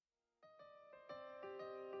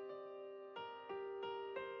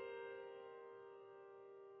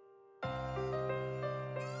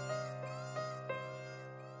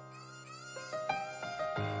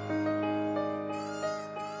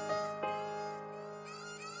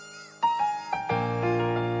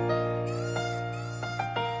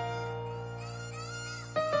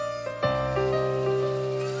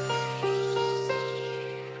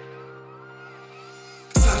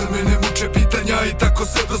Mene muče pitanja i tako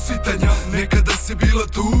sve do svitanja. Nekada si bila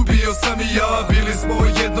tu, bio sam i ja. Bili smo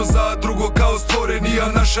jedno za drugo kao stvoreni, a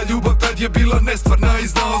naša ljubav tad je bila nestvarna. I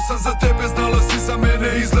znao sam za tebe, znala si za mene.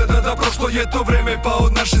 Izgleda da prošlo je to vreme, pa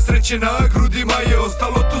od naše sreće na grudima je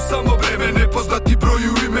ostalo tu samo vreme. Nepoznati broj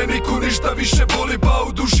u imeniku, ništa više boli, pa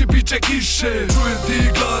u duši piče kiše. Čujem ti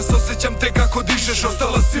glas, osjećam te kako dišeš.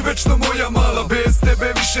 Ostala si večno moja mala, bez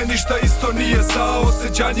tebe više ništa isto nije. Sa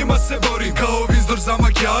osjećanjima se borim, kao vizor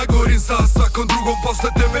zamak ja gorim. Sa svakom drugom posle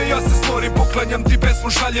tebe ja se stvorim. Poklanjam ti pesmu,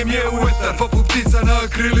 šaljem je u etar, poput ptica na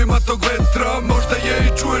krilima tog vetra. Možda je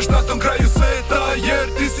i čuješ na tom kraju sveta, jer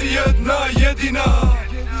ti si jedna jedina.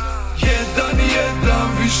 Jedan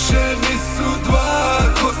više nisu dva.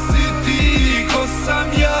 Ko si ti, ko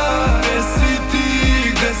sam ja? Reci ti,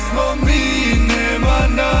 gde smo mi? Nema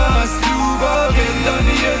nas ljubav.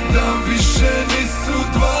 Jedan više nisu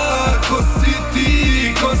dva. Ko si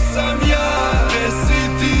ti, ko sam ja? Reci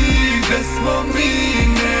ti, gde smo mi?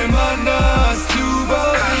 Nema nas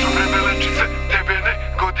ljubav. Kažu prevelečice, tebe ne,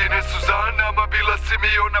 godine su za nama. Bila si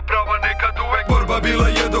mi ona prava, nekad uvek. Borba bila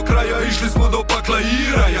je do kraja, išli smo do pakla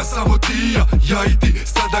i raja. Samo ti i ja i ti,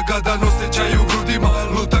 sada gadan osjećaj u grudima.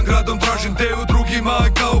 Lutam gradom, tražim te u drugima.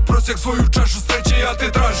 Kao prosjak svoju čašu sreće ja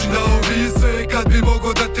te tražim. Dao Vise, kad bi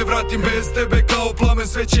mogo da te vratim. Bez tebe kao plamen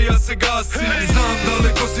sveće ja se gasim. Znam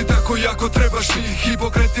daleko si, tako jako trebaš mi.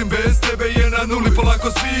 Hipokretim, bez tebe je na nuli. Polako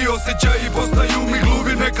svi osjećaji postaju mi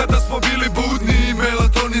gluvi. Nekada smo bili budni,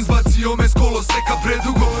 melatonin zbacio me s koloseka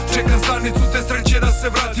predugo. Čekam stanicu te sreće da se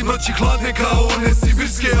vratim. Noći hladne kao one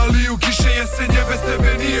sibirske, ali u kiše jesenje. Bez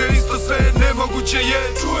tebe nije isto, sve nemoguće je.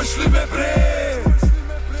 Čuješ li me bre?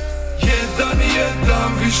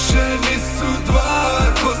 Jedan više nisu dva.